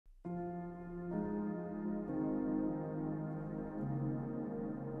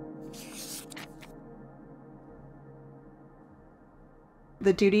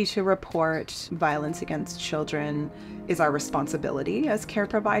The duty to report violence against children is our responsibility as care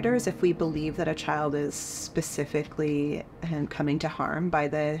providers if we believe that a child is specifically coming to harm by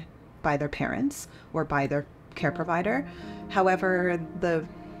their parents or by their care provider. However, the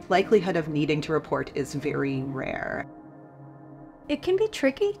likelihood of needing to report is very rare. It can be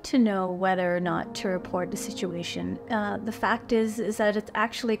tricky to know whether or not to report the situation. The fact is that it's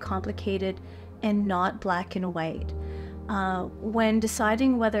actually complicated and not black and white. When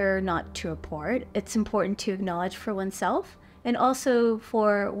deciding whether or not to report, it's important to acknowledge for oneself and also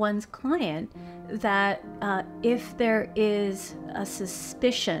for one's client that if there is a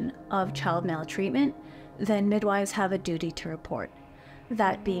suspicion of child maltreatment, then midwives have a duty to report.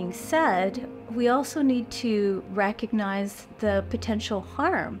 That being said, we also need to recognize the potential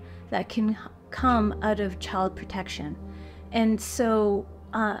harm that can come out of child protection. And so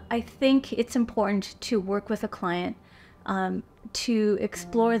I think it's important to work with a client to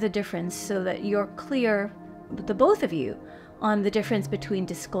explore the difference so that you're clear, the both of you, on the difference between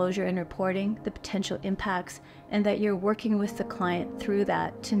disclosure and reporting, the potential impacts, and that you're working with the client through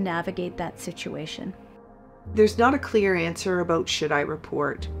that to navigate that situation. There's not a clear answer about should I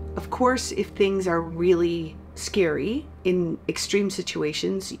report. Of course, if things are really scary in extreme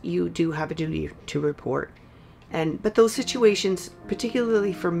situations, you do have a duty to report. But those situations,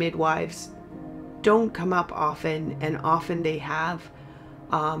 particularly for midwives, don't come up often, and often they have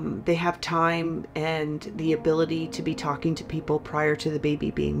time and the ability to be talking to people prior to the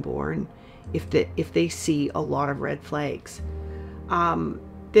baby being born if they see a lot of red flags.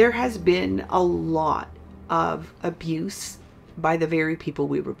 There has been a lot of abuse by the very people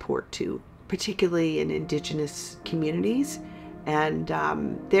we report to, particularly in Indigenous communities. And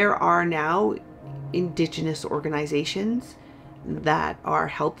there are now Indigenous organizations that are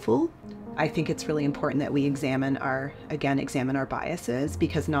helpful. I think it's really important that we examine our biases,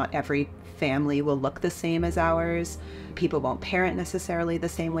 because not every family will look the same as ours. People won't parent necessarily the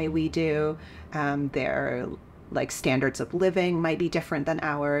same way we do. Their standards of living might be different than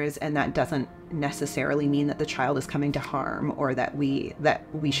ours, and that doesn't necessarily mean that the child is coming to harm or that we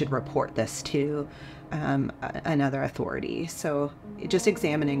should report this to another authority. So just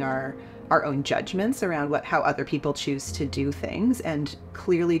examining our own judgments around how other people choose to do things, and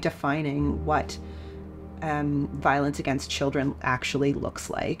clearly defining what violence against children actually looks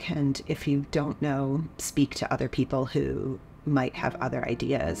like. And if you don't know, speak to other people who might have other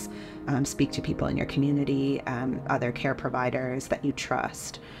ideas. Speak to people in your community, other care providers that you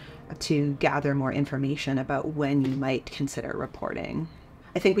trust, to gather more information about when you might consider reporting.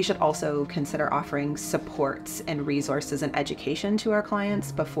 I think we should also consider offering supports and resources and education to our clients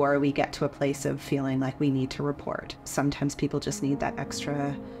before we get to a place of feeling like we need to report. Sometimes people just need that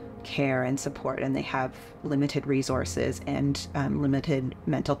extra care and support, and they have limited resources and limited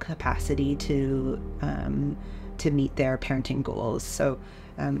mental capacity to meet their parenting goals. So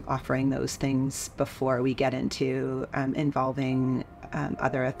offering those things before we get into involving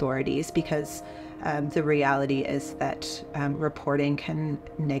other authorities, because the reality is that reporting can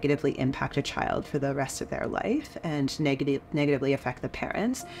negatively impact a child for the rest of their life and negatively affect the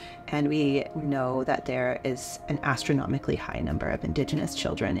parents. And we know that there is an astronomically high number of Indigenous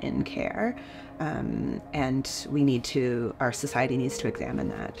children in care. And our society needs to examine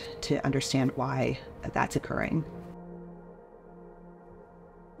that to understand why that's occurring.